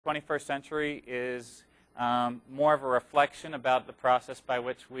21st century is more of a reflection about the process by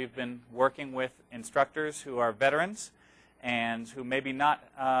which we've been working with instructors who are veterans and who maybe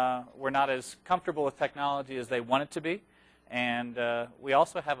were not as comfortable with technology as they wanted to be. And we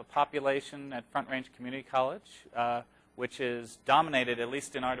also have a population at Front Range Community College which is dominated, at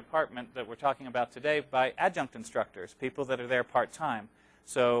least in our department that we're talking about today, by adjunct instructors, people that are there part-time.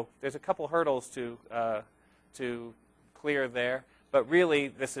 So there's a couple hurdles to clear there. But really,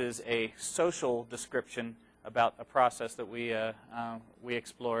 this is a social description about a process that we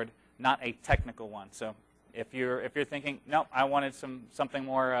explored, not a technical one. So if you're thinking, no, I wanted something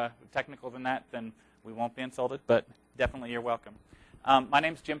more technical than that, then we won't be insulted. But definitely, you're welcome. My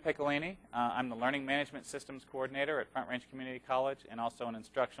name's Jim Piccolini. I'm the Learning Management Systems Coordinator at Front Range Community College and also an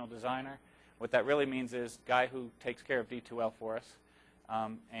instructional designer. What that really means is guy who takes care of D2L for us.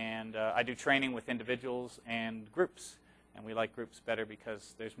 I do training with individuals and groups. And we like groups better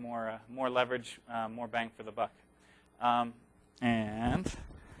because there's more leverage, more bang for the buck. And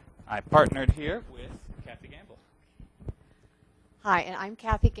I partnered here with Kathy Gamble. Hi, and I'm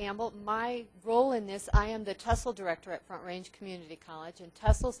Kathy Gamble. My role in this, I am the TESOL Director at Front Range Community College, and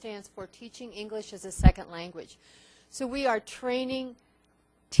TESOL stands for Teaching English as a Second Language. So we are training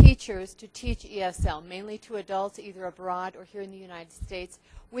teachers to teach ESL, mainly to adults either abroad or here in the United States.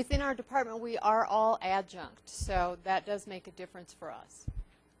 Within our department, we are all adjunct, so that does make a difference for us.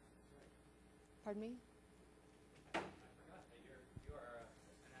 Pardon me? I forgot that you are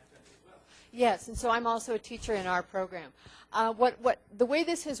an adjunct as well. Yes, and so I'm also a teacher in our program. The way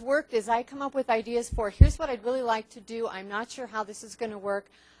this has worked is I come up with ideas for, here's what I'd really like to do. I'm not sure how this is going to work.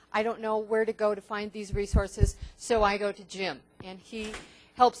 I don't know where to go to find these resources, so I go to Jim, and he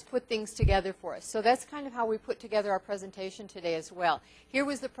helps put things together for us. So that's kind of how we put together our presentation today as well. Here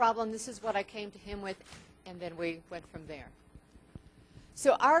was the problem, this is what I came to him with, and then we went from there.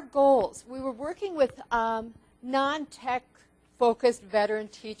 So our goals, we were working with non-tech focused veteran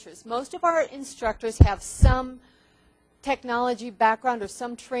teachers. Most of our instructors have some technology background or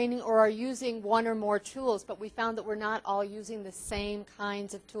some training or are using one or more tools, but we found that we're not all using the same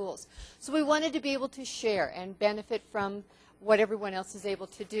kinds of tools. So we wanted to be able to share and benefit from what everyone else is able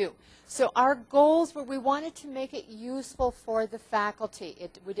to do. So our goals were we wanted to make it useful for the faculty.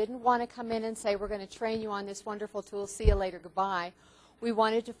 We didn't want to come in and say we're going to train you on this wonderful tool, see you later, goodbye. We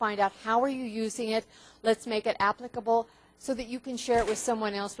wanted to find out how are you using it, let's make it applicable so that you can share it with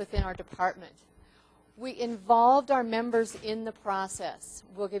someone else within our department. We involved our members in the process.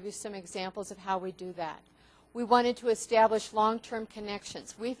 We'll give you some examples of how we do that. We wanted to establish long-term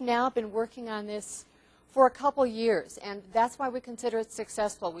connections. We've now been working on this for a couple years, and that's why we consider it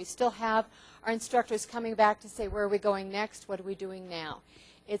successful. We still have our instructors coming back to say, where are we going next? What are we doing now?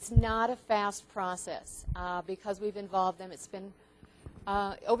 It's not a fast process because we've involved them. It's been,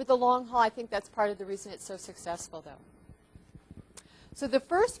 over the long haul, I think that's part of the reason it's so successful, though. So the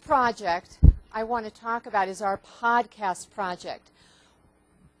first project I want to talk about is our podcast project.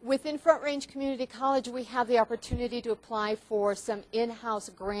 Within Front Range Community College, we have the opportunity to apply for some in-house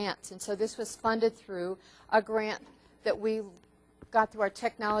grants. And so this was funded through a grant that we got through our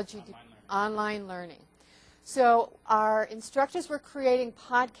technology online learning. So our instructors were creating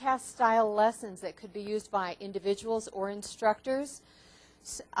podcast-style lessons that could be used by individuals or instructors.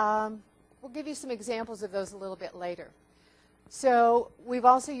 We'll give you some examples of those a little bit later. So we've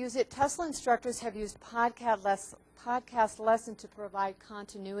also used it. TESOL instructors have used podcast lesson to provide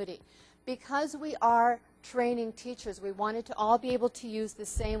continuity. Because we are training teachers, we wanted to all be able to use the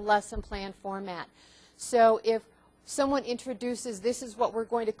same lesson plan format. So if someone introduces, this is what we're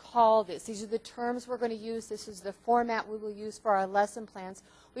going to call this, these are the terms we're going to use, this is the format we will use for our lesson plans,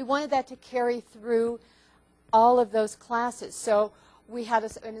 we wanted that to carry through all of those classes. So we had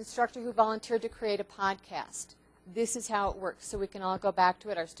an instructor who volunteered to create a podcast. This is how it works, so we can all go back to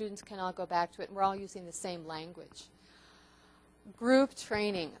it, our students can all go back to it, and we're all using the same language. Group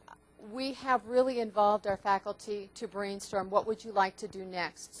training. We have really involved our faculty to brainstorm what would you like to do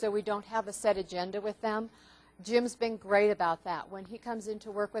next, so we don't have a set agenda with them. Jim's been great about that. When he comes in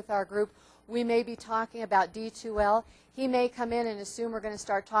to work with our group, we may be talking about D2L. He may come in and assume we're going to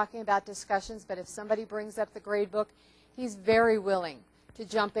start talking about discussions, but if somebody brings up the gradebook, he's very willing to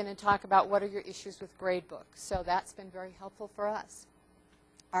jump in and talk about what are your issues with gradebook. So that's been very helpful for us.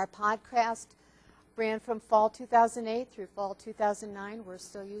 Our podcast ran from fall 2008 through fall 2009. We're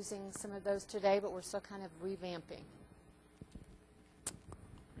still using some of those today, but we're still kind of revamping.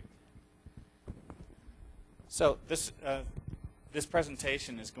 So this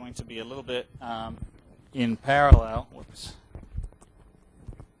presentation is going to be a little bit in parallel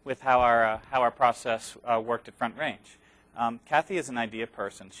with how our process worked at Front Range. Kathy is an idea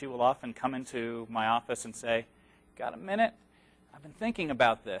person. She will often come into my office and say, got a minute? I've been thinking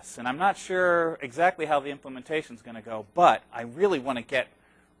about this, and I'm not sure exactly how the implementation is going to go, but I really want to get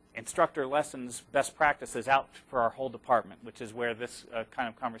instructor lessons best practices out for our whole department, which is where this kind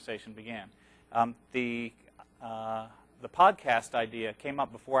of conversation began. The podcast idea came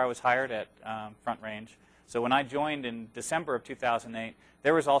up before I was hired at Front Range. So when I joined in December of 2008,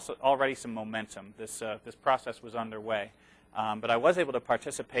 there was also already some momentum. This process was underway. But I was able to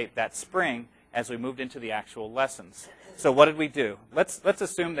participate that spring as we moved into the actual lessons. So what did we do? Let's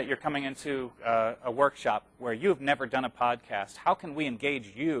assume that you're coming into a workshop where you've never done a podcast. How can we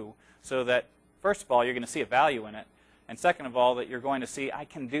engage you so that, first of all, you're going to see a value in it, and second of all, that you're going to see, I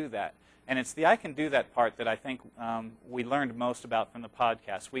can do that. And it's the I can do that part that I think we learned most about from the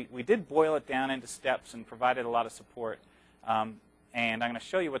podcast. We did boil it down into steps and provided a lot of support. And I'm going to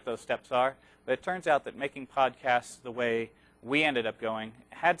show you what those steps are. But it turns out that making podcasts the way we ended up going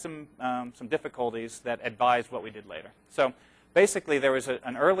had some difficulties that advised what we did later. So basically, there was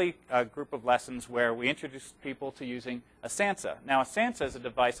an early group of lessons where we introduced people to using a Sansa. Now, a Sansa is a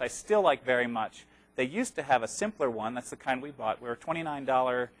device I still like very much. They used to have a simpler one. That's the kind we bought, where a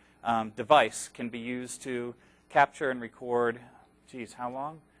 $29 device can be used to capture and record, geez, how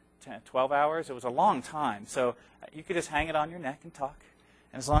long? 12 hours? It was a long time. So you could just hang it on your neck and talk.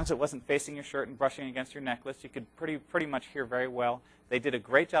 And as long as it wasn't facing your shirt and brushing against your necklace, you could pretty much hear very well. They did a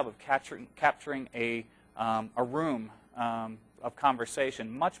great job of capturing a room of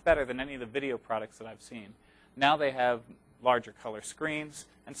conversation, much better than any of the video products that I've seen. Now they have larger color screens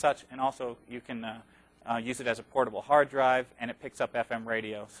and such, and also you can use it as a portable hard drive, and it picks up FM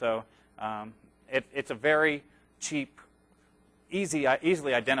radio. So it's a very cheap, easily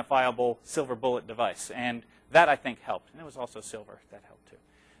identifiable silver bullet device, and that, I think, helped. And it was also silver. That helped,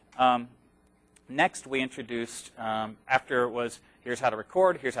 too. Next, we introduced, after it was, here's how to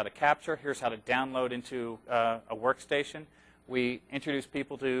record, here's how to capture, here's how to download into a workstation, we introduced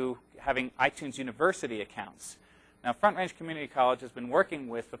people to having iTunes University accounts. Now, Front Range Community College has been working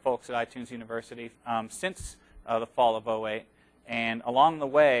with the folks at iTunes University since the fall of 2008. And along the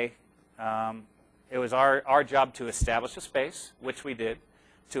way, it was our job to establish a space, which we did,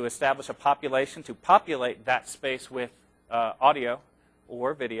 to establish a population, to populate that space with audio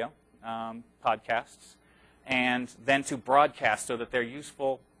or video podcasts, and then to broadcast so that they're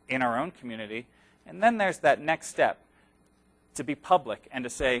useful in our own community. And then there's that next step, to be public and to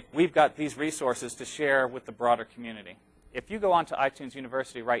say, we've got these resources to share with the broader community. If you go onto iTunes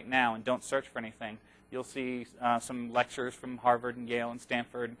University right now and don't search for anything, you'll see some lectures from Harvard and Yale and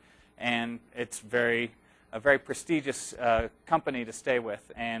Stanford, and it's a very prestigious company to stay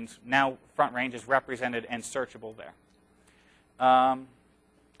with. And now Front Range is represented and searchable there.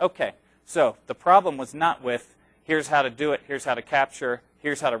 Okay, so the problem was not with, here's how to do it, here's how to capture,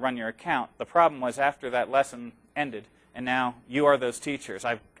 here's how to run your account. The problem was after that lesson ended, and now you are those teachers.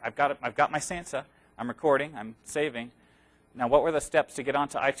 I've got my Sansa. I'm recording. I'm saving. Now, what were the steps to get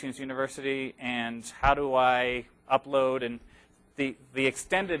onto iTunes University, and how do I upload? And the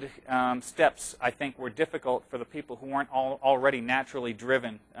extended steps, I think, were difficult for the people who weren't already naturally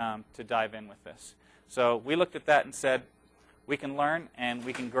driven to dive in with this. So we looked at that and said, we can learn and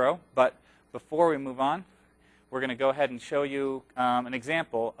we can grow. But before we move on, we're going to go ahead and show you an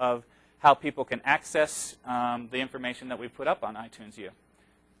example of how people can access the information that we put up on iTunes U.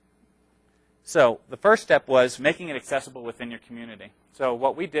 So the first step was making it accessible within your community. So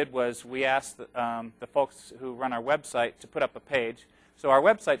what we did was we asked the folks who run our website to put up a page. So our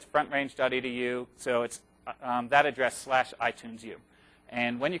website's frontrange.edu, so it's that address /iTunesU.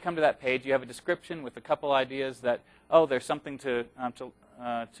 And when you come to that page, you have a description with a couple ideas that, oh, there's something to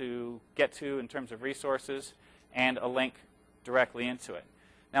get to in terms of resources, and a link directly into it.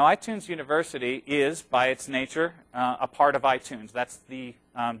 Now, iTunes University is, by its nature, a part of iTunes. That's the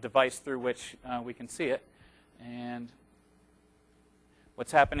device through which we can see it. And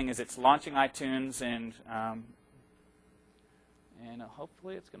what's happening is it's launching iTunes, and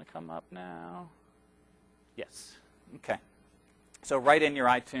hopefully it's going to come up now. Yes. Okay. So right in your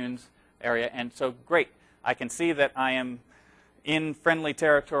iTunes area. And so, great. I can see that I am in friendly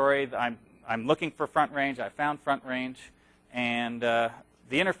territory. I'm looking for Front Range. I found Front Range. And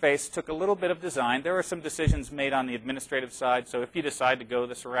the interface took a little bit of design. There were some decisions made on the administrative side. So if you decide to go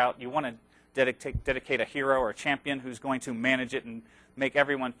this route, you want to dedicate a hero or a champion who's going to manage it and make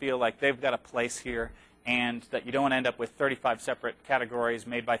everyone feel like they've got a place here, and that you don't want to end up with 35 separate categories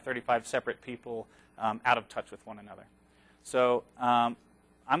made by 35 separate people out of touch with one another. So I'm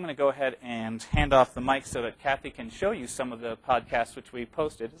going to go ahead and hand off the mic so that Kathy can show you some of the podcasts which we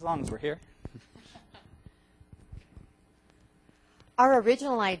posted, as long as we're here. Our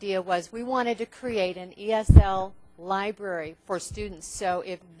original idea was we wanted to create an ESL library for students. So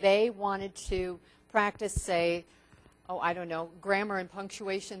if they wanted to practice, say, I don't know, grammar and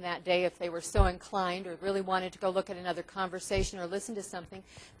punctuation that day, if they were so inclined, or really wanted to go look at another conversation or listen to something,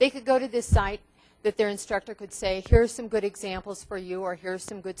 they could go to this site that their instructor could say, here's some good examples for you, or here's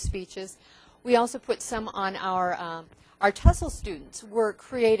some good speeches. We also put some on our TESOL students were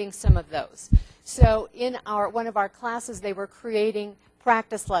creating some of those. So in one of our classes, they were creating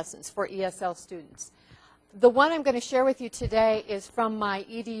practice lessons for ESL students. The one I'm going to share with you today is from my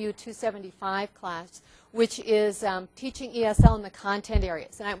EDU 275 class, which is teaching ESL in the content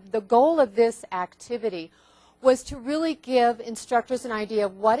areas. And the goal of this activity was to really give instructors an idea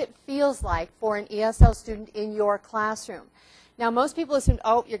of what it feels like for an ESL student in your classroom. Now, most people assume,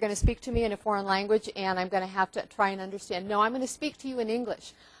 oh, you're going to speak to me in a foreign language and I'm going to have to try and understand. No, I'm going to speak to you in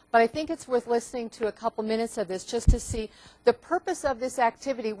English. But I think it's worth listening to a couple minutes of this just to see the purpose of this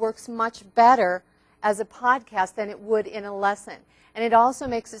activity works much better as a podcast than it would in a lesson. And it also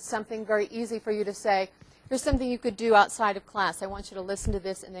makes it something very easy for you to say, here's something you could do outside of class. I want you to listen to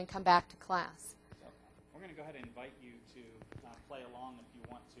this and then come back to class. So we're going to go ahead and invite you to play along if you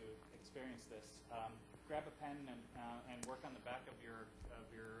want to experience this. Grab a pen and work on the back of your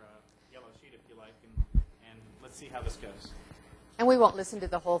yellow sheet if you like, and let's see how this goes. And we won't listen to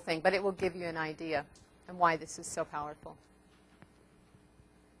the whole thing, but it will give you an idea and why this is so powerful.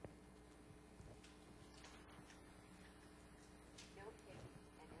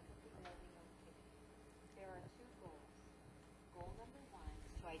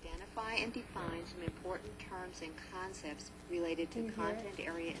 Identify and define some important terms and concepts related to content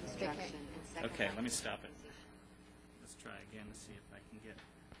area instruction. Okay, let me stop it. Let's try again to see if I can get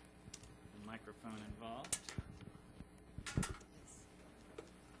the microphone involved.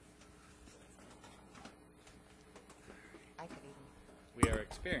 We are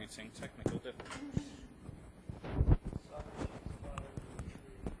experiencing technical difficulties.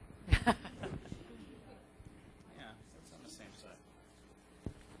 Yeah, that's on the same side.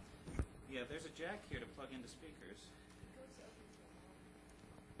 Yeah, there's a jack here to plug into speakers.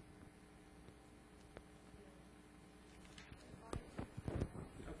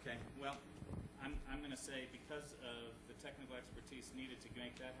 Okay, well, I'm going to say because of the technical expertise needed to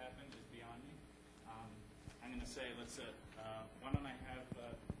make that happen is beyond me. I'm going to say why don't I have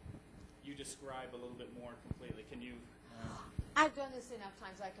you describe a little bit more completely? Can you? I've done this enough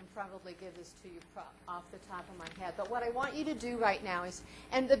times I can probably give this to you off the top of my head. But what I want you to do right now is,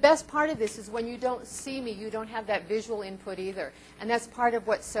 and the best part of this is when you don't see me, you don't have that visual input either. And that's part of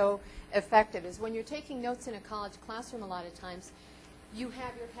what's so effective is when you're taking notes in a college classroom a lot of times, you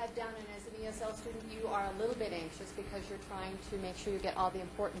have your head down, and as an ESL student, you are a little bit anxious because you're trying to make sure you get all the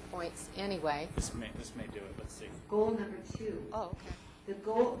important points anyway. This may do it. Let's see. Goal number 2. Oh, okay.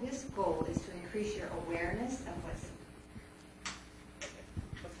 This goal is to increase your awareness of what's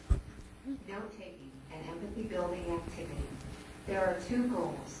note-taking and empathy-building activity. There are 2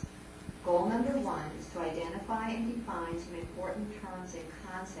 goals. Goal number 1 is to identify and define some important terms and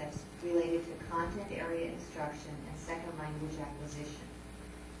concepts related to content area instruction and second language acquisition.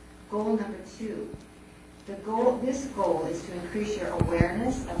 Goal number 2. This goal is to increase your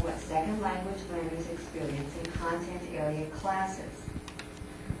awareness of what second language learners experience in content area classes.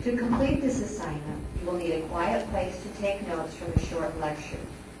 To complete this assignment, you will need a quiet place to take notes from a short lecture.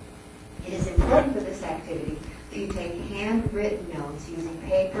 It is important for this activity that you take handwritten notes using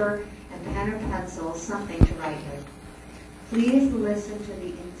paper and pen or pencil, something to write with. Please listen to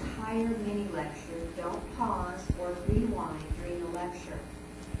the entire mini-lecture. Don't pause or rewind during the lecture.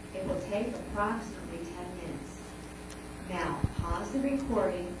 It will take approximately 10 minutes. Now, pause the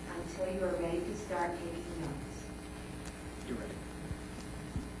recording until you are ready to start taking notes. You're ready.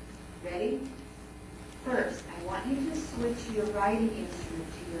 Ready? First, I want you to switch your writing instrument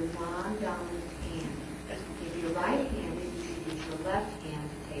to your non-dominant hand. If you're right-handed, you should use your left hand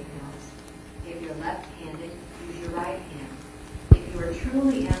to take notes. If you're left-handed, use your right hand. If you are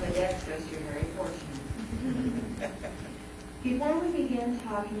truly ambidextrous, you're very fortunate. Before we begin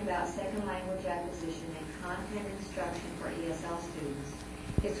talking about second language acquisition and content instruction for ESL students,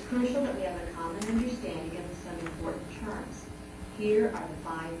 it's crucial that we have a common understanding of some important terms. Here are the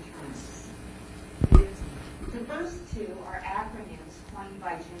 5 terms. The first 2 are acronyms coined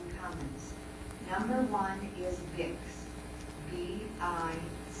by Jim Cummins. Number 1 is BICS, B-I-C-S,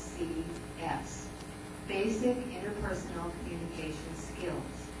 Basic Interpersonal Communication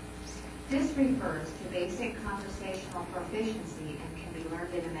Skills. This refers to basic conversational proficiency and can be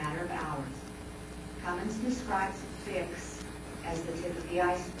learned in a matter of hours. Cummins describes BICS as the tip of the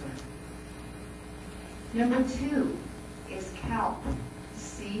iceberg. Number 2 is CALP,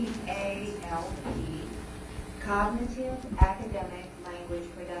 C-A-L-P, Cognitive Academic Language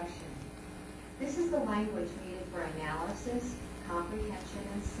Production. This is the language needed for analysis, comprehension,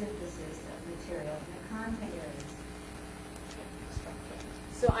 and synthesis of material in the content areas.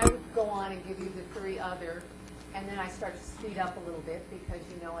 So I would go on and give you the 3 other, and then I start to speed up a little bit because,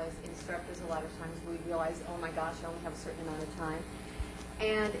 you know, as instructors, a lot of times we realize, oh my gosh, I only have a certain amount of time.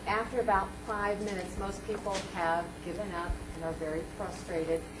 And after about 5 minutes, most people have given up and are very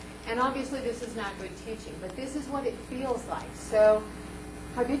frustrated. And obviously this is not good teaching, but this is what it feels like. So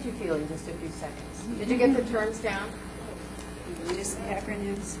how did you feel in just a few seconds? Did you get the terms down? Just the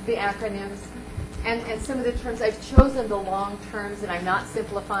acronyms. The acronyms. And some of the terms, I've chosen the long terms and I'm not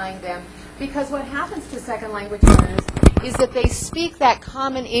simplifying them, because what happens to second language learners is that they speak that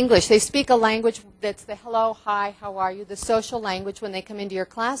common English. They speak a language that's the hello, hi, how are you, the social language when they come into your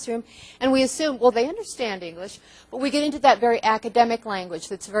classroom. And we assume, well, they understand English, but we get into that very academic language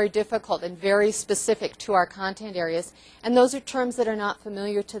that's very difficult and very specific to our content areas. And those are terms that are not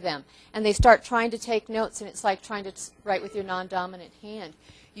familiar to them. And they start trying to take notes, and it's like trying to write with your non-dominant hand.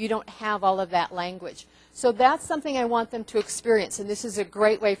 You don't have all of that language. So that's something I want them to experience, and this is a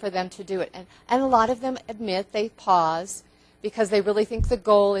great way for them to do it. And a lot of them admit they pause because they really think the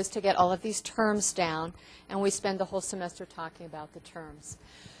goal is to get all of these terms down, and we spend the whole semester talking about the terms.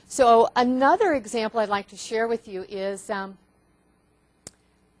 So another example I'd like to share with you is,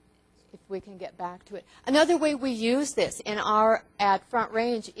 if we can get back to it, another way we use this in our at Front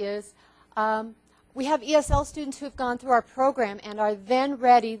Range is we have ESL students who have gone through our program and are then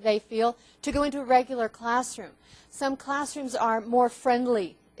ready, they feel, to go into a regular classroom. Some classrooms are more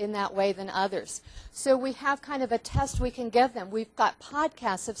friendly in that way than others. So we have kind of a test we can give them. We've got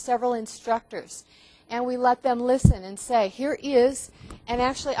podcasts of several instructors, and we let them listen and say, here is, and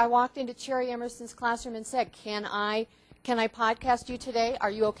actually I walked into Cherry Emerson's classroom and said, can I podcast you today?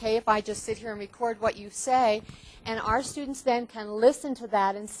 Are you okay if I just sit here and record what you say? And our students then can listen to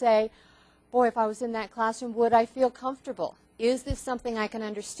that and say, boy, if I was in that classroom, would I feel comfortable? Is this something I can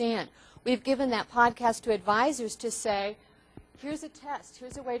understand? We've given that podcast to advisors to say, here's a test.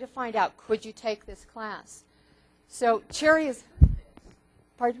 Here's a way to find out, could you take this class? So Cherry is,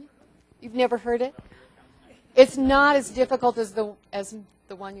 pardon? You've never heard it? It's not as difficult as the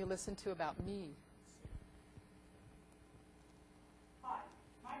one you listened to about me. Hi,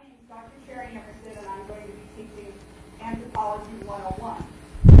 my name is Dr. Cherry Emerson, and I'm going to be teaching Anthropology 101.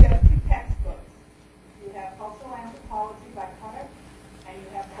 You have 2 textbooks. You have Cultural Anthropology by Connick, and you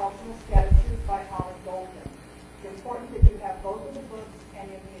have Cultural Sketches by Holly Golden. It's important that you have both of the books and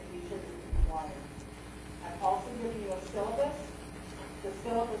in the edition that's required. I've also given you a syllabus. The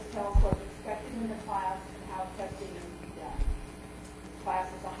syllabus tells what's expected in the class and how testing is to be done. This class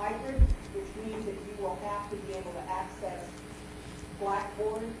is a hybrid, which means that you will have to be able to access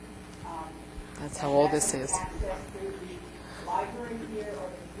Blackboard. That's how old this is. Access through the library here or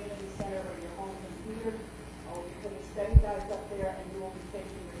the community center or your home computer. Or we put the study guides up there and you will be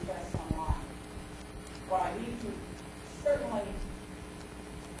taking your tests online. What I need to certainly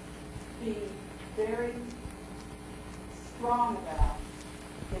be very strong about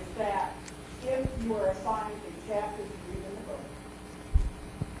is that if you are assigned a chapter to read in the book,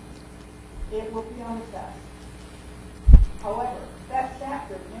 it will be on the test. However, that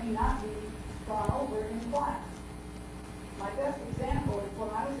chapter may not be gone over in class. My best example is when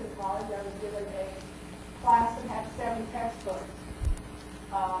I was in college, I was given a class that had 7 textbooks.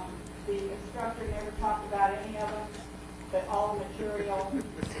 The instructor never talked about any of them, but all material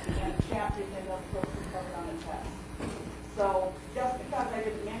and chapters in those books are covered on the test. So just because I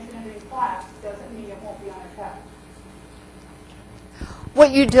didn't mention it in class doesn't mean it won't be on a test.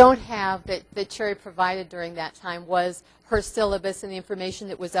 What you don't have that Cherry provided during that time was her syllabus and the information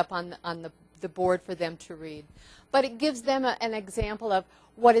that was up on the board for them to read. But it gives them an example of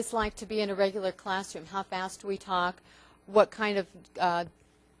what it's like to be in a regular classroom, how fast we talk, what kind of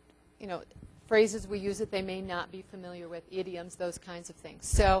phrases we use that they may not be familiar with, idioms, those kinds of things.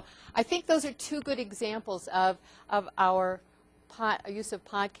 So I think those are 2 good examples of our use of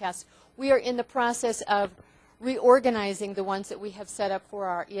podcasts. We are in the process of reorganizing the ones that we have set up for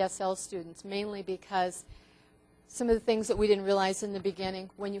our ESL students, mainly because some of the things that we didn't realize in the beginning,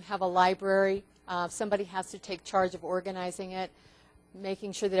 when you have a library, somebody has to take charge of organizing it,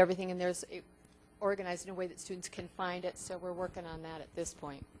 making sure that everything in there is organized in a way that students can find it. So we're working on that at this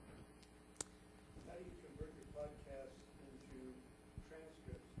point. How do you convert your podcast into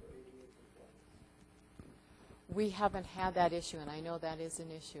transcripts for ADA performance? We haven't had that issue, and I know that is an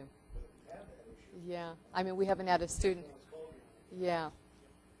issue. But you have that issue. Yeah, I mean, we haven't had a student. It's called Yeah.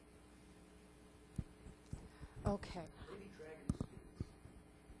 Okay. maybe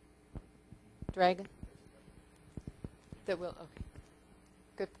Dragon? That will, okay.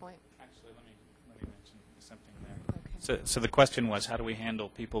 Good point. Actually, let me mention something there. Okay. So the question was, how do we handle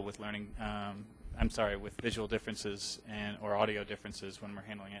people with learning? With visual differences or audio differences when we're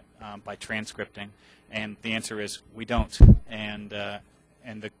handling it by transcripting, and the answer is we don't. And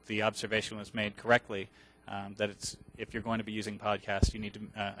the observation was made correctly that if you're going to be using podcasts, you need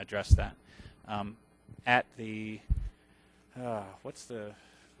to address that. At the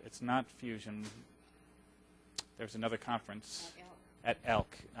it's not Fusion. There's another conference at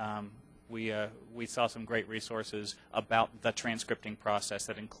ELK. We saw some great resources about the transcripting process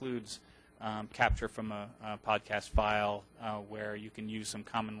that includes capture from a podcast file where you can use some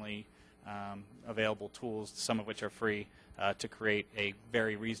commonly available tools, some of which are free, to create a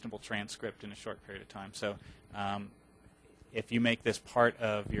very reasonable transcript in a short period of time. So if you make this part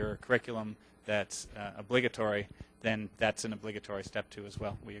of your curriculum that's obligatory, then that's an obligatory step too as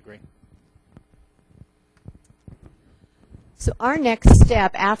well. We agree. So our next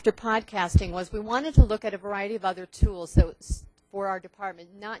step after podcasting was we wanted to look at a variety of other tools for our department,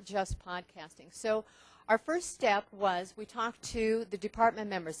 not just podcasting. So our first step was we talked to the department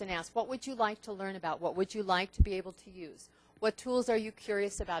members and asked, what would you like to learn about? What would you like to be able to use? What tools are you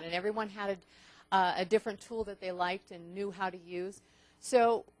curious about? And everyone had a different tool that they liked and knew how to use.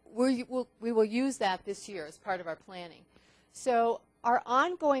 So we will use that this year as part of our planning. So our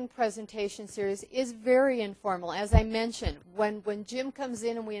ongoing presentation series is very informal. As I mentioned, when Jim comes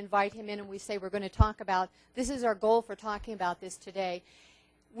in and we invite him in and we say we're going to talk about, this is our goal for talking about this today,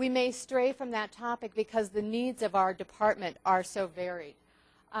 we may stray from that topic because the needs of our department are so varied.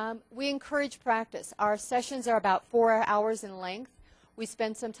 We encourage practice. Our sessions are about 4 hours in length. We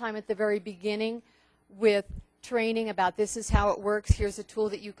spend some time at the very beginning with training about this is how it works, here's a tool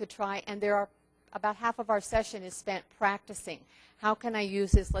that you could try, and there are about half of our session is spent practicing. How can I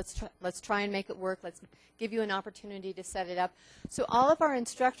use this? Let's try and make it work. Let's give you an opportunity to set it up. So all of our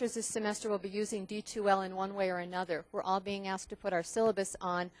instructors this semester will be using D2L in one way or another. We're all being asked to put our syllabus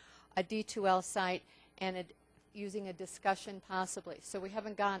on a D2L site and using a discussion possibly. So we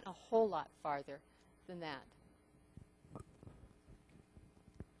haven't gone a whole lot farther than that.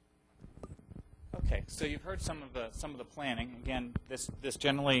 Okay, so you've heard some of the planning. Again, this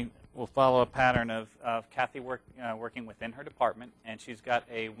generally will follow a pattern of Kathy working within her department, and she's got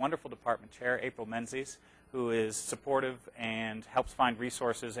a wonderful department chair, April Menzies, who is supportive and helps find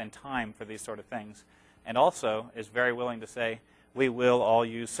resources and time for these sort of things, and also is very willing to say, we will all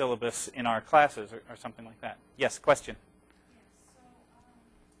use syllabus in our classes or something like that. Yes, question?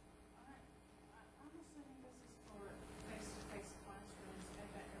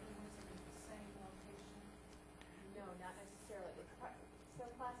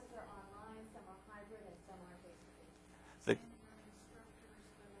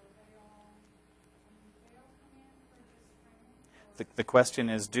 The question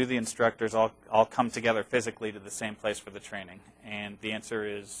is, do the instructors all come together physically to the same place for the training? And the answer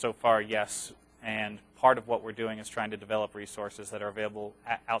is, so far, yes. And part of what we're doing is trying to develop resources that are available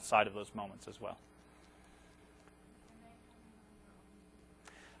outside of those moments as well.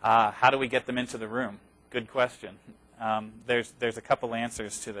 How do we get them into the room? Good question. There's a couple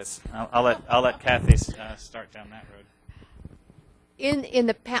answers to this. I'll let Kathy start down that road.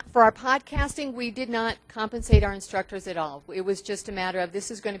 For our podcasting, we did not compensate our instructors at all. It was just a matter of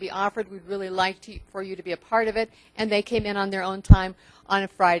this is going to be offered. We'd really like for you to be a part of it, and they came in on their own time on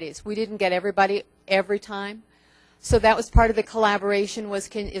Fridays. We didn't get everybody every time, so that was part of the collaboration.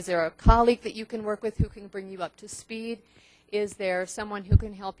 Is there a colleague that you can work with who can bring you up to speed? Is there someone who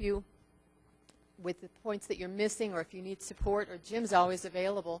can help you with the points that you're missing, or if you need support? Or Jim's always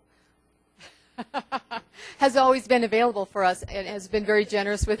available. Has always been available for us and has been very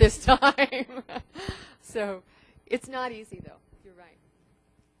generous with his time. So it's not easy, though. You're right.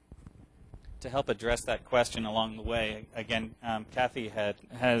 To help address that question along the way, again, Kathy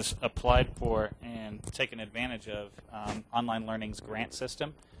has applied for and taken advantage of Online Learning's grant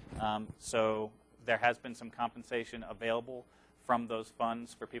system. So there has been some compensation available from those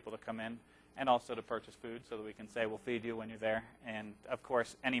funds for people to come in, and also to purchase food so that we can say we'll feed you when you're there. And of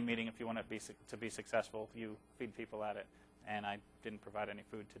course, any meeting, if you want it to be successful, you feed people at it. And I didn't provide any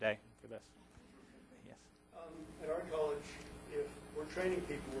food today for this. Yes. At our college, if we're training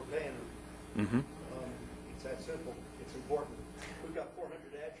people, we're paying them. Mm-hmm. It's that simple. It's important. We've got 400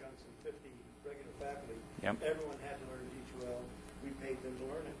 adjuncts and 50 regular faculty. Yep. Everyone had to learn D2L. We paid them to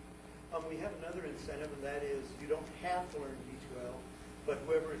learn it. We have another incentive, and that is you don't have to learn D2L, but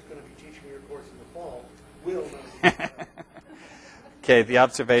whoever is going to be teaching your course in the fall will learn D2L. Okay, the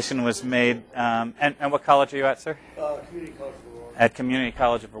observation was made. And what college are you at, sir? Community College of Aurora. At Community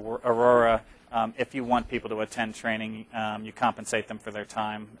College of Aurora, if you want people to attend training, you compensate them for their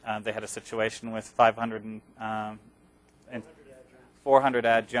time. They had a situation with 500 and 400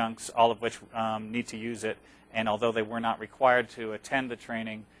 adjuncts, all of which need to use it. And although they were not required to attend the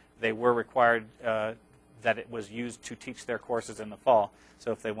training, they were required that it was used to teach their courses in the fall.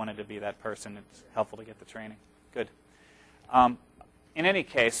 So if they wanted to be that person, it's helpful to get the training. Good. In any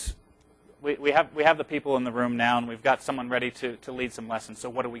case, we have the people in the room now, and we've got someone ready to lead some lessons. So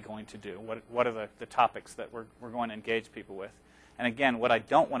what are we going to do? What are the topics that we're going to engage people with? And again, what I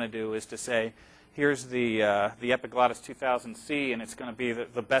don't want to do is to say, here's the Epiglottis 2000C, and it's going to be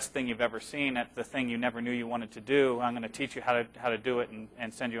the best thing you've ever seen at the thing you never knew you wanted to do. I'm going to teach you how to do it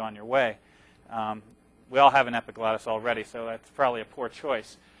and send you on your way. We all have an epiglottis already, so that's probably a poor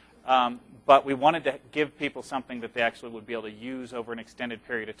choice. But we wanted to give people something that they actually would be able to use over an extended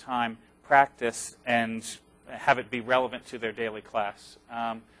period of time, practice, and have it be relevant to their daily class.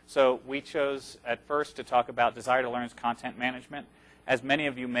 So we chose at first to talk about Desire to Learn's content management. As many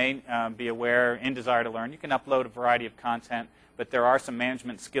of you may be aware, in Desire to Learn, you can upload a variety of content, but there are some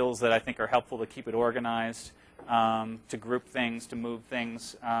management skills that I think are helpful to keep it organized, to group things, to move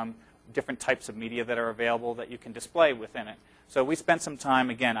things, different types of media that are available that you can display within it. So we spent some time,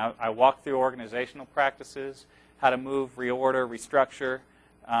 again, I walked through organizational practices, how to move, reorder, restructure,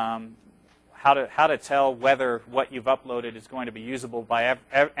 how to tell whether what you've uploaded is going to be usable by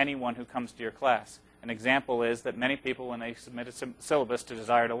anyone who comes to your class. An example is that many people, when they submit a syllabus to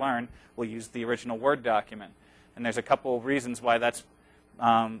Desire to Learn, will use the original Word document. And there's a couple of reasons why that's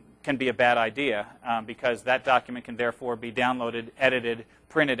can be a bad idea, because that document can therefore be downloaded, edited,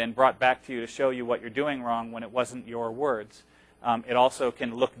 printed, and brought back to you to show you what you're doing wrong when it wasn't your words. It also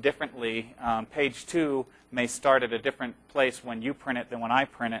can look differently. Page 2 may start at a different place when you print it than when I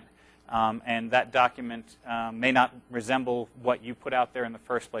print it. And that document may not resemble what you put out there in the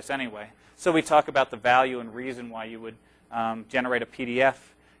first place anyway. So we talk about the value and reason why you would generate a PDF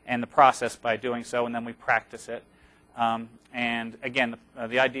and the process by doing so, and then we practice it. And again,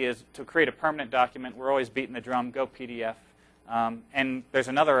 the idea is to create a permanent document. We're always beating the drum, go PDF. And there's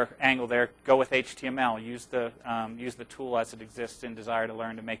another angle there, go with HTML. Use the tool as it exists in Desire to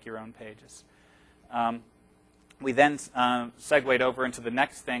Learn to make your own pages. We then segued over into the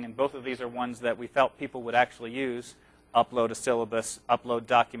next thing, and both of these are ones that we felt people would actually use. Upload a syllabus, upload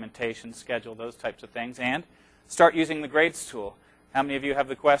documentation, schedule, those types of things, and start using the grades tool. How many of you have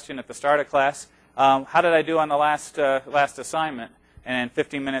the question at the start of class, how did I do on the last assignment? And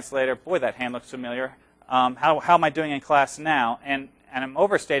 15 minutes later, boy, that hand looks familiar. How am I doing in class now? And I'm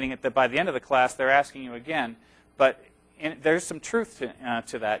overstating it that by the end of the class, they're asking you again. But there's some truth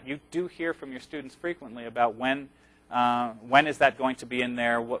to that. You do hear from your students frequently about when is that going to be in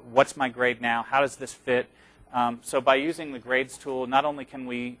there? What's my grade now? How does this fit? So by using the grades tool, not only can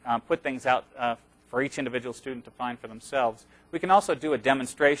we put things out for each individual student to find for themselves, we can also do a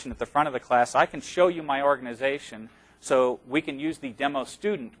demonstration at the front of the class. I can show you my organization, so we can use the demo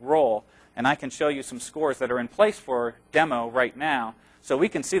student role, and I can show you some scores that are in place for demo right now. So we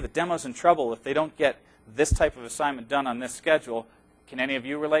can see the demo's in trouble if they don't get this type of assignment done on this schedule. Can any of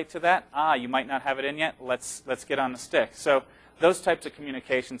you relate to that? You might not have it in yet. Let's get on the stick. So those types of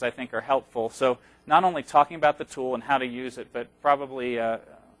communications, I think, are helpful. So not only talking about the tool and how to use it, but probably,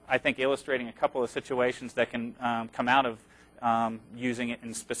 I think, illustrating a couple of situations that can come out of using it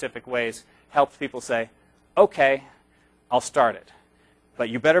in specific ways helps people say, okay, I'll start it. But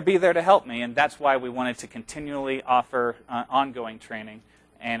you better be there to help me, and that's why we wanted to continually offer ongoing training.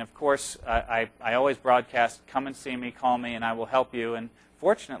 And of course, I always broadcast, come and see me, call me, and I will help you. And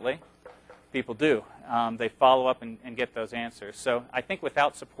fortunately, people do. They follow up and get those answers. So I think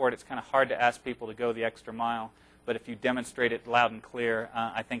without support, it's kind of hard to ask people to go the extra mile. But if you demonstrate it loud and clear,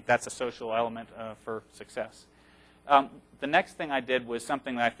 I think that's a social element for success. The next thing I did was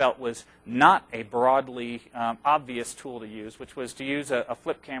something that I felt was not a broadly obvious tool to use, which was to use a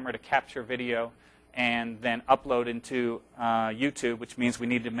flip camera to capture video and then upload into YouTube, which means we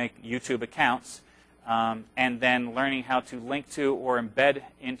need to make YouTube accounts, and then learning how to link to or embed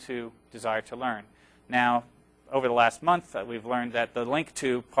into Desire to Learn. Now, over the last month, we've learned that the link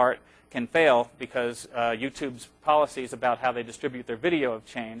to part can fail because YouTube's policies about how they distribute their video have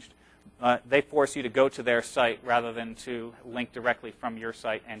changed. They force you to go to their site rather than to link directly from your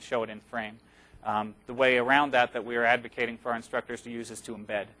site and show it in frame. The way around that we are advocating for our instructors to use is to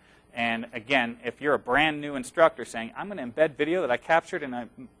embed. And again, if you're a brand new instructor saying, I'm going to embed video that I captured and I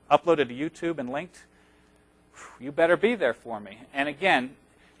uploaded to YouTube and linked, you better be there for me. And again,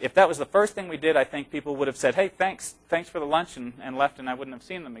 if that was the first thing we did, I think people would have said, hey, thanks for the lunch, and left, and I wouldn't have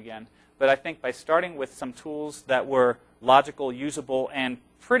seen them again. But I think by starting with some tools that were logical, usable, and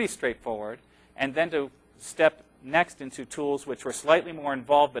pretty straightforward, and then to step next into tools which were slightly more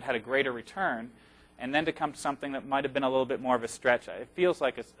involved but had a greater return, and then to come to something that might have been a little bit more of a stretch. It feels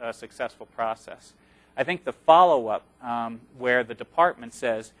like a successful process. I think the follow-up, where the department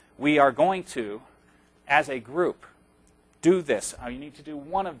says, we are going to, as a group, do this. You need to do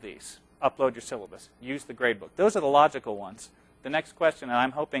one of these. Upload your syllabus. Use the gradebook. Those are the logical ones. The next question, and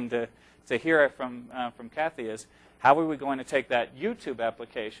I'm hoping to hear it from Kathy, is how are we going to take that YouTube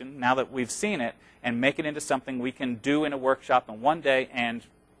application, now that we've seen it, and make it into something we can do in a workshop in one day and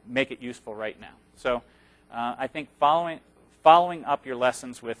make it useful right now? So I think following up your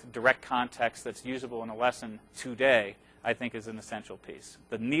lessons with direct context that's usable in a lesson today, I think, is an essential piece.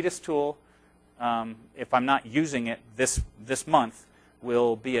 The neatest tool, if I'm not using it this month,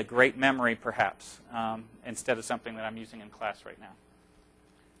 will be a great memory, perhaps, instead of something that I'm using in class right now.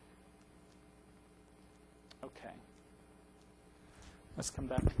 Okay. Let's come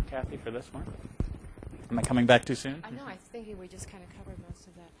back to Kathy for this one. Am I coming back too soon? I know, I was thinking we just kind of covered most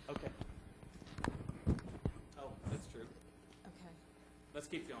of that. Okay. Oh, that's true. Okay. Let's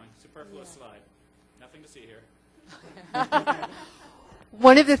keep going. Superfluous Yeah. slide. Nothing to see here.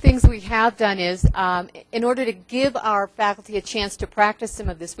 One of the things we have done is, in order to give our faculty a chance to practice some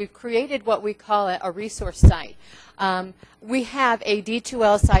of this, we've created what we call a resource site. We have a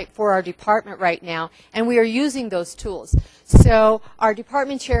D2L site for our department right now, and we are using those tools. So our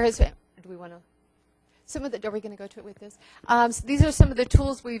department chair has, do we want to, are we going to go to it with this? So these are some of the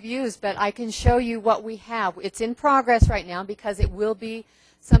tools we've used, but I can show you what we have. It's in progress right now because it will be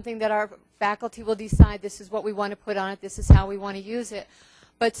something that our faculty will decide this is what we want to put on it, this is how we want to use it.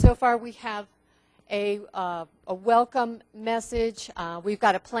 But so far we have a welcome message. We've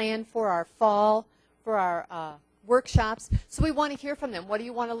got a plan for our fall, for our workshops. So we want to hear from them. What do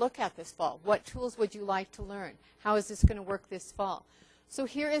you want to look at this fall? What tools would you like to learn? How is this going to work this fall? So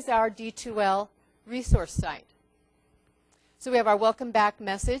here is our D2L resource site. So we have our welcome back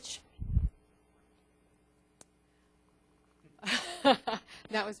message.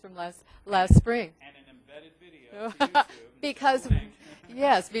 That was from last spring. And an embedded video to YouTube. Because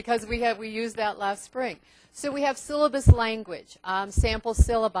yes, because we used that last spring. So we have syllabus language, sample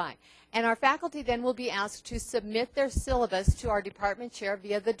syllabi, and our faculty then will be asked to submit their syllabus to our department chair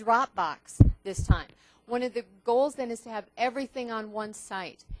via the Dropbox this time. One of the goals then is to have everything on one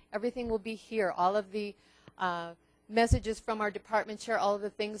site. Everything will be here. All of the messages from our department chair, all of the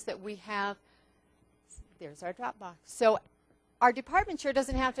things that we have. There's our Dropbox. So our department chair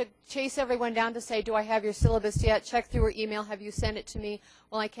doesn't have to chase everyone down to say, do I have your syllabus yet? Check through her email. Have you sent it to me?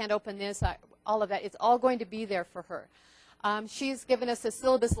 Well, I can't open this. All of that. It's all going to be there for her. She's given us a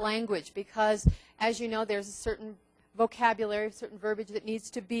syllabus language because, as you know, there's a certain vocabulary, certain verbiage that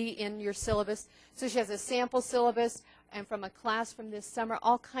needs to be in your syllabus. So she has a sample syllabus, and from a class from this summer,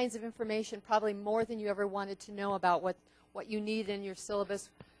 all kinds of information, probably more than you ever wanted to know about what you need in your syllabus,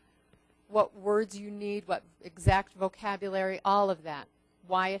 what words you need, what exact vocabulary, all of that,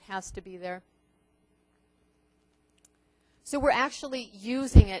 why it has to be there. So we're actually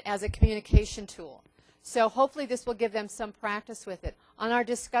using it as a communication tool. So hopefully this will give them some practice with it. On our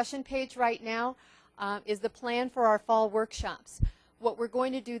discussion page right now is the plan for our fall workshops. What we're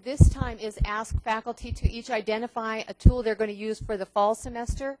going to do this time is ask faculty to each identify a tool they're going to use for the fall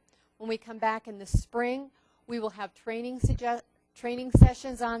semester. When we come back in the spring, we will have training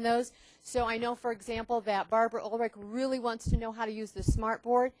sessions on those. So I know, for example, that Barbara Ulrich really wants to know how to use the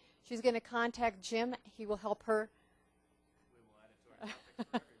Smartboard. She's going to contact Jim. He will help her.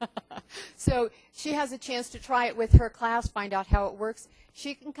 So she has a chance to try it with her class, find out how it works.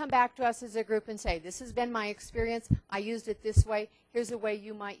 She can come back to us as a group and say, this has been my experience. I used it this way. Here's a way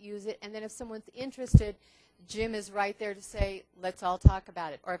you might use it. And then if someone's interested, Jim is right there to say, let's all talk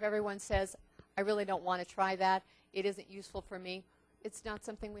about it. Or if everyone says, I really don't want to try that, it isn't useful for me, it's not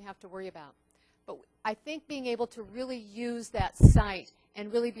something we have to worry about. But I think being able to really use that site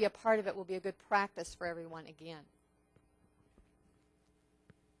and really be a part of it will be a good practice for everyone again.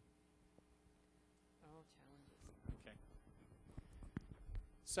 Okay.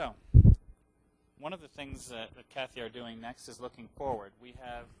 So, one of the things that Kathy are doing next is looking forward. We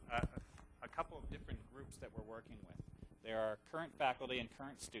have a couple of different groups that we're working with. There are current faculty and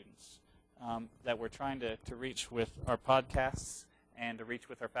current students that we're trying to reach with our podcasts and to reach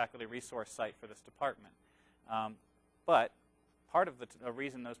with our faculty resource site for this department. But part of the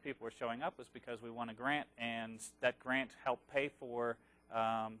reason those people are showing up was because we won a grant, and that grant helped pay for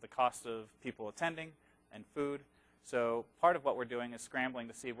the cost of people attending and food. So part of what we're doing is scrambling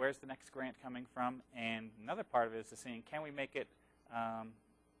to see where's the next grant coming from, and another part of it is seeing, can we make it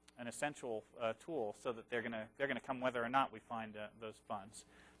an essential tool so that they're going to come whether or not we find those funds.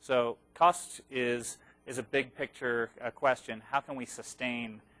 So cost is a big picture question. How can we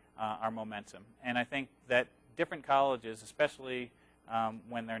sustain our momentum? And I think that different colleges, especially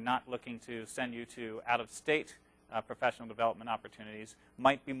when they're not looking to send you to out-of-state professional development opportunities,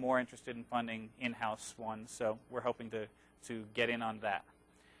 might be more interested in funding in-house ones. So we're hoping to get in on that.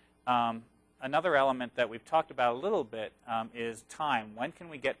 Another element that we've talked about a little bit is time. When can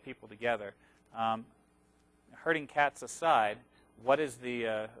we get people together? Herding cats aside, what is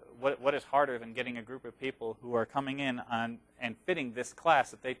harder than getting a group of people who are coming in on and fitting this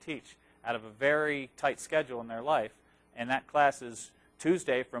class that they teach out of a very tight schedule in their life, and that class is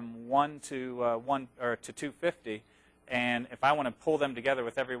Tuesday from 1 to 2:50, and if I want to pull them together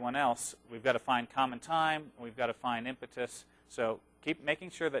with everyone else, we've got to find common time, we've got to find impetus. So keep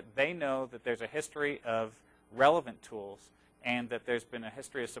making sure that they know that there's a history of relevant tools and that there's been a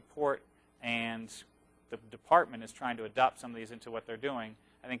history of support, and the department is trying to adopt some of these into what they're doing.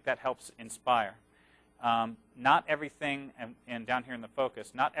 I think that helps inspire. Not everything, and down here in the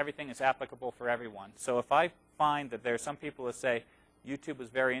focus, not everything is applicable for everyone. So if I find that there are some people that say, YouTube is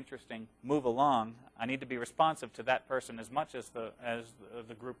very interesting, move along, I need to be responsive to that person as much as the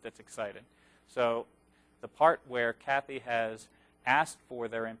group that's excited. So the part where Kathy has asked for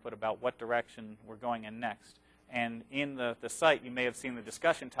their input about what direction we're going in next, and in the site, you may have seen the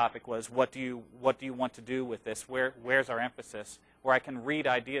discussion topic was, what do you want to do with this? Where's our emphasis? Where I can read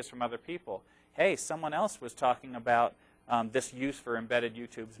ideas from other people. Hey, someone else was talking about this use for embedded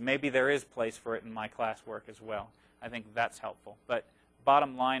YouTubes. Maybe there is place for it in my classwork as well. I think that's helpful. But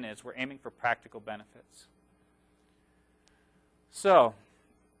bottom line is we're aiming for practical benefits. So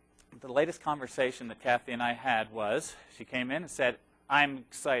the latest conversation that Kathy and I had was, she came in and said, I'm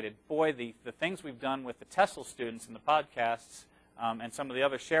excited. Boy, the things we've done with the TESOL students and the podcasts and some of the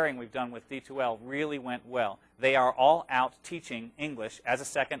other sharing we've done with D2L really went well. They are all out teaching English as a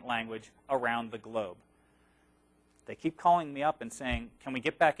second language around the globe. They keep calling me up and saying, can we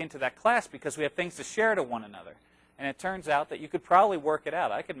get back into that class because we have things to share to one another? And it turns out that you could probably work it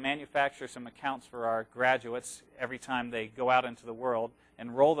out. I could manufacture some accounts for our graduates every time they go out into the world,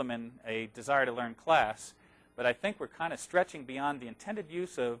 enroll them in a Desire to Learn class. But I think we're kind of stretching beyond the intended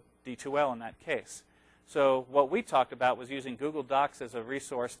use of D2L in that case. So what we talked about was using Google Docs as a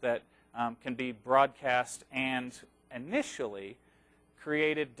resource that can be broadcast and initially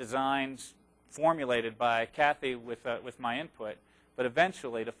created, designed, formulated by Kathy with my input, but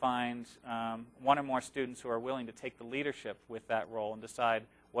eventually to find one or more students who are willing to take the leadership with that role and decide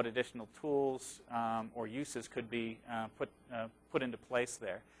what additional tools or uses could be put into place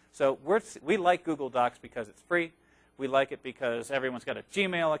there. So we like Google Docs because it's free. We like it because everyone's got a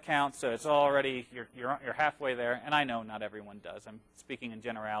Gmail account, so it's already, you're halfway there. And I know not everyone does. I'm speaking in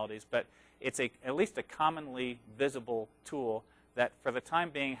generalities, but it's at least a commonly visible tool that for the time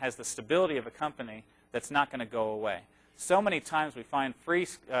being has the stability of a company that's not going to go away. So many times we find free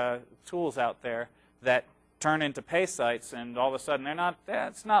tools out there that turn into pay sites, and all of a sudden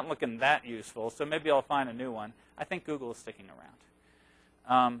it's not looking that useful, so maybe I'll find a new one. I think Google is sticking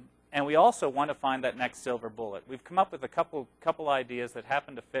around. And we also want to find that next silver bullet. We've come up with a couple ideas that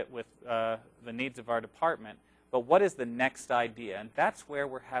happen to fit with the needs of our department, but what is the next idea? And that's where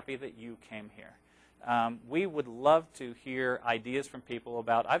we're happy that you came here. We would love to hear ideas from people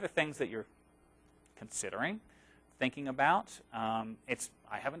about either things that you're considering, thinking about. I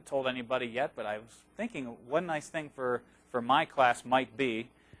haven't told anybody yet, but I was thinking one nice thing for my class might be,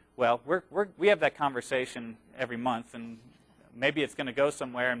 well, we have that conversation every month, and maybe it's going to go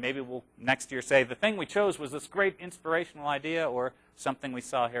somewhere, and maybe we'll next year say the thing we chose was this great inspirational idea or something we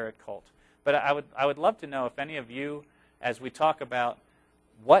saw here at Colt. But I would love to know if any of you, as we talk about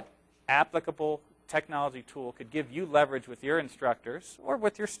what applicable technology tool could give you leverage with your instructors or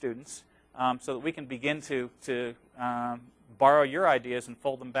with your students so that we can begin to borrow your ideas and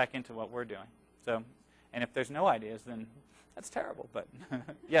fold them back into what we're doing. So, and if there's no ideas, then that's terrible, but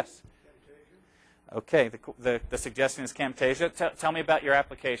yes. Okay, the suggestion is Camtasia. Tell me about your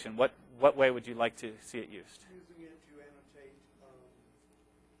application. What way would you like to see it used? Using it to annotate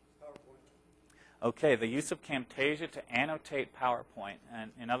PowerPoint. Okay, the use of Camtasia to annotate PowerPoint.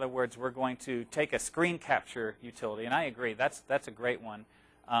 And in other words, we're going to take a screen capture utility, and I agree, that's a great one.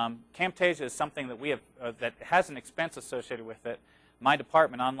 Camtasia is something that we have that has an expense associated with it. My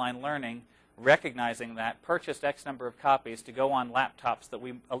department, Online Learning, recognizing that, purchased X number of copies to go on laptops that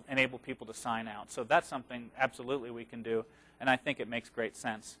we enable people to sign out. So that's something absolutely we can do, and I think it makes great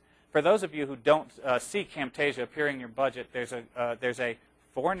sense. For those of you who don't see Camtasia appearing in your budget, there's a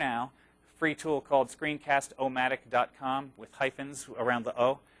for now, free tool called screencast-o-matic.com with hyphens around the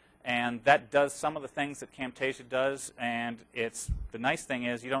O. And that does some of the things that Camtasia does, and the nice thing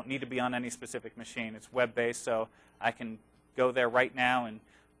is you don't need to be on any specific machine. It's web-based, so I can go there right now and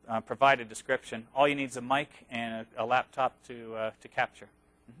provide a description. All you need is a mic and a laptop to capture.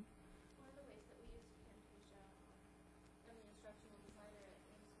 One of the ways that we use Camtasia, I'm the instructional designer at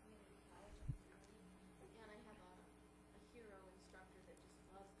Ames Community College in Philly, and I have a hero instructor that just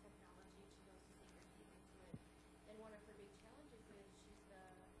loves technology. She goes to sink her teeth into it. And one of her big challenges is she's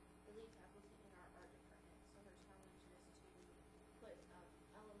the lead faculty in our art department. So her challenge is to put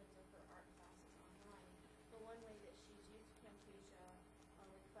elements of her art classes online. But one way that she's used Camtasia,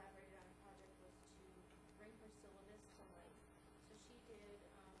 we collaborated on a project, was to bring her syllabus to life. So she did use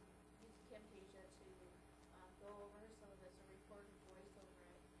Camtasia to go over her syllabus and record a voice over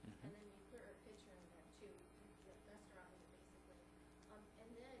it. And then you put her picture in there too. You messed around with it basically. And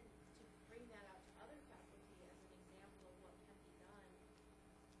then to bring that out to other faculty as an example of what can be done,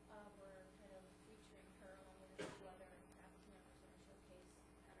 we're kind of featuring her along with a few other faculty members in a showcase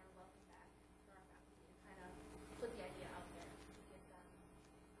at our welcome back for our faculty and kind of put the idea out there to get them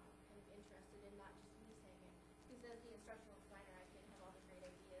kind of interested in not just me saying it. Because as the instructional designer, I can have all the great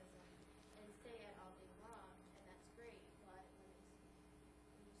ideas and say it all day long, and that's great, but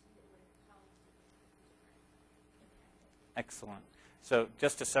when you see it with colleagues, it's different impact. Excellent. So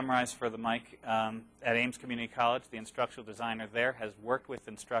just to summarize for the mic, at Ames Community College, the instructional designer there has worked with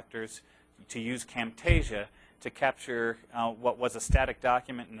instructors to use Camtasia to capture what was a static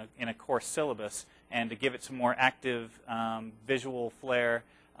document in a course syllabus and to give it some more active visual flair,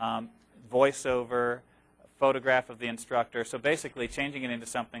 voiceover, photograph of the instructor. So basically changing it into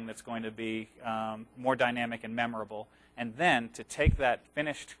something that's going to be more dynamic and memorable. And then to take that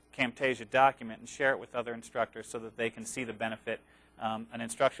finished Camtasia document and share it with other instructors so that they can see the benefit. An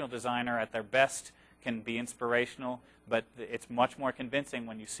instructional designer at their best can be inspirational, but it's much more convincing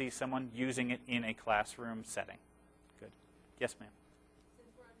when you see someone using it in a classroom setting. Good. Yes, ma'am. Since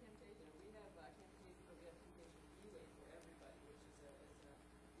we're on Camtasia, we have Camtasia, but we have Camtasia Relay for everybody, which is a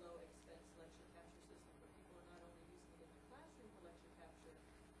low-expense lecture capture system where people are not only using it in the classroom for lecture capture.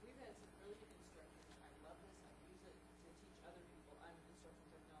 We've had some brilliant instructors. I love this. I use it to teach other people. I'm an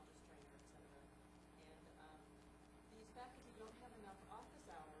instructional technologist trainer, etc. And these faculty don't have enough office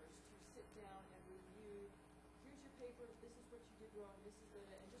hours to sit down and review. Here's your paper. This is what you did wrong. This is the,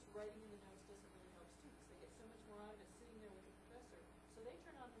 and just writing in the notes doesn't really help students. They get so much more out of it sitting there with the professor. So they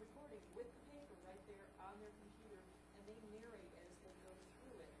turn on the recording with the paper right there on their computer, and they narrate as they go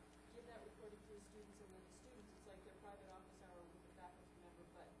through it. Give that recording to the students, and then the students, it's like their private office hour with the faculty member.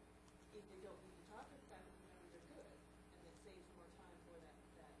 But if they don't need to talk to the faculty member, they're good, and it saves more time for that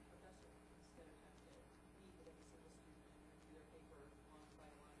professor instead of having to meet with every single student and review their paper line by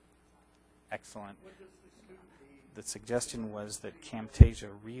line at a time. Excellent. What does the student need? The suggestion was that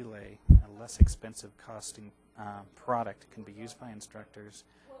Camtasia Relay, a less expensive costing product, can be used by instructors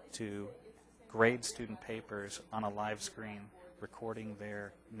to grade student papers on a live screen, recording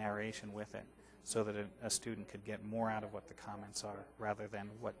their narration with it, so that a student could get more out of what the comments are rather than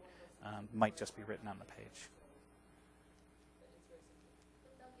what might just be written on the page.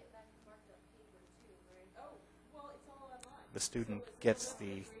 But they'll get back marked up paper too, right? Oh, well, it's all online. The student gets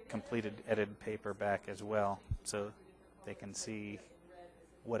the completed edited paper back as well, so they can see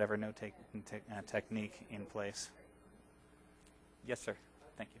whatever note-taking technique in place. Yes, sir.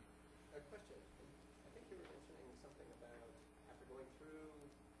 Thank you. A question. I think you were mentioning something about after going through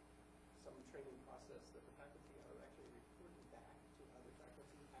some training process that the faculty are actually reporting back to other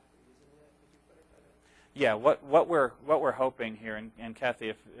faculty after using it. Could you clarify that? Yeah, what we're hoping here, and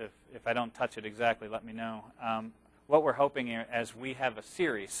Kathy, if I don't touch it exactly, let me know. What we're hoping here, as we have a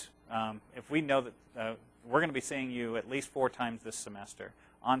series, if we know that we're going to be seeing you at least 4 times this semester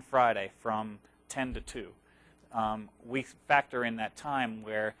on Friday from 10 to 2. We factor in that time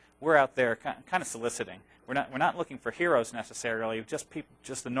where we're out there kind of soliciting. We're not looking for heroes necessarily, just people,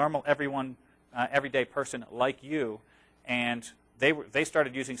 just the normal everyday person like you. And they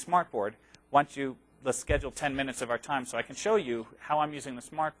started using Smartboard. Let's schedule 10 minutes of our time so I can show you how I'm using the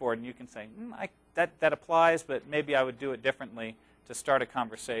Smartboard, and you can say, that applies, but maybe I would do it differently to start a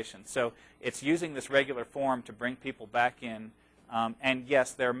conversation. So it's using this regular form to bring people back in. And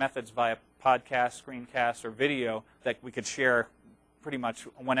yes, there are methods via podcast, screencast, or video that we could share pretty much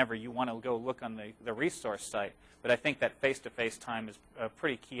whenever you want to go look on the resource site. But I think that face-to-face time is a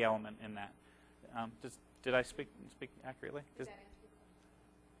pretty key element in that. Did I speak accurately? Did that answer your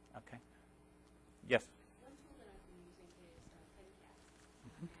question? Okay. Yes. One tool that I've been using is Pencast,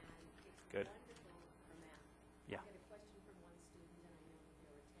 and it's Good. wonderful for math. Yeah. I get a question from one student, and I know that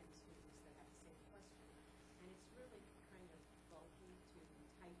there are 10 students that have the same question, and it's really kind of bulky to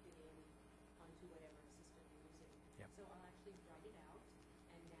type it So I'll actually write it out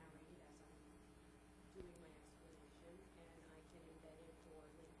and narrate it as I'm doing my explanation, and I can embed it or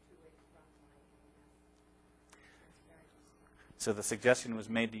link to it from my LMS. It's very useful. So the suggestion was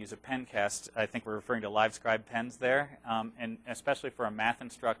made to use a pencast. I think we're referring to LiveScribe pens there. And especially for a math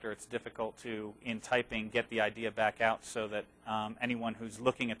instructor, it's difficult to, in typing, get the idea back out so that anyone who's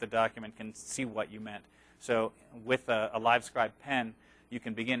looking at the document can see what you meant. So with a LiveScribe pen, you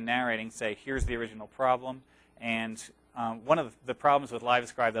can begin narrating, say, here's the original problem. And one of the problems with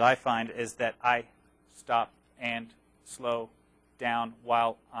LiveScribe that I find is that I stop and slow down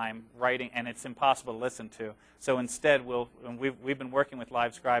while I'm writing, and it's impossible to listen to. So instead, we've been working with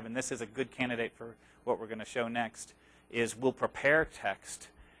LiveScribe, and this is a good candidate for what we're going to show next, is we'll prepare text,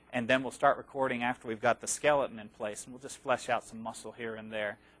 and then we'll start recording after we've got the skeleton in place, and we'll just flesh out some muscle here and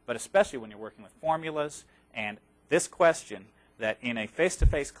there. But especially when you're working with formulas and this question that in a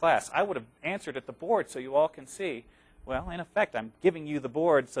face-to-face class, I would have answered at the board so you all can see, well, in effect, I'm giving you the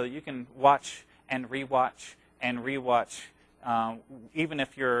board so that you can watch and rewatch and rewatch even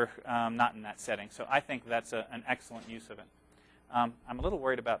if you're not in that setting. So I think that's an excellent use of it. I'm a little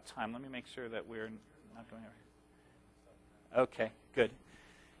worried about time. Let me make sure that we're not going over. Okay, good.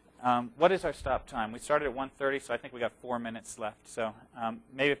 What is our stop time? We started at 1:30, so I think we got 4 minutes left. So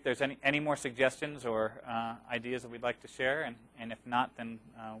maybe if there's any more suggestions or ideas that we'd like to share, and if not, then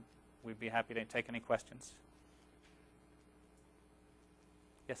we'd be happy to take any questions.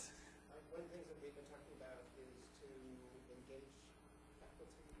 Yes? One of the things that we've been talking about is to engage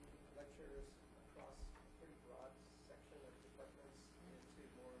faculty lecturers across a pretty broad section of departments into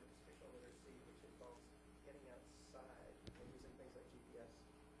more spatial literacy, which involves getting outside and using things like GPS.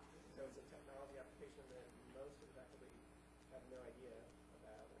 So it's a technology application that most of the faculty have no idea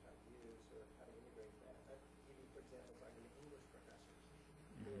about or how to use or how to integrate that. I'll give you, for example, talking to English professors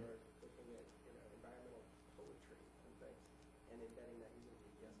who are looking at environmental poetry and things and embedding that using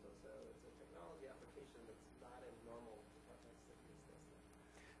GPS. So it's a technology application that's not in normal departments that use this.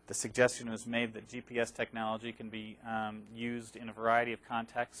 The suggestion was made that GPS technology can be used in a variety of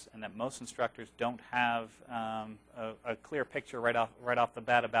contexts, and that most instructors don't have a clear picture right off the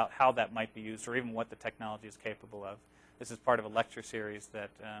bat about how that might be used or even what the technology is capable of. This is part of a lecture series that,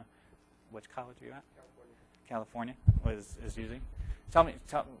 which college are you at? California. California is using. Tell me,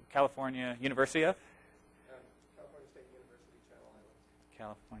 California University of? California State University, Channel Islands.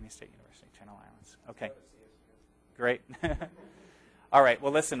 California State University, Channel Islands. Okay, CSU. great. All right.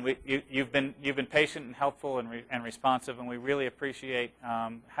 Well, listen, you've been patient and helpful and responsive, and we really appreciate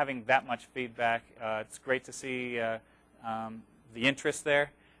having that much feedback. It's great to see the interest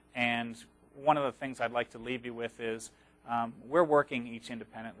there. And one of the things I'd like to leave you with is we're working each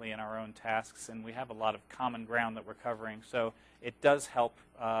independently in our own tasks, and we have a lot of common ground that we're covering. So it does help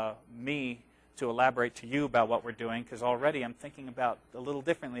me to elaborate to you about what we're doing, because already I'm thinking about a little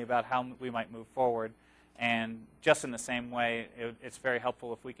differently about how we might move forward. And just in the same way, it's very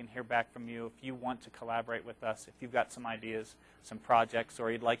helpful if we can hear back from you. If you want to collaborate with us, if you've got some ideas, some projects, or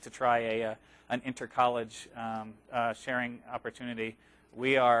you'd like to try an inter-college sharing opportunity,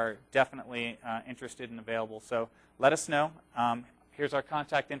 we are definitely interested and available. So let us know. Here's our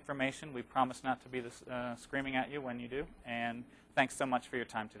contact information. We promise not to be screaming at you when you do. And thanks so much for your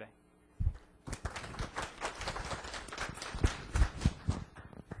time today.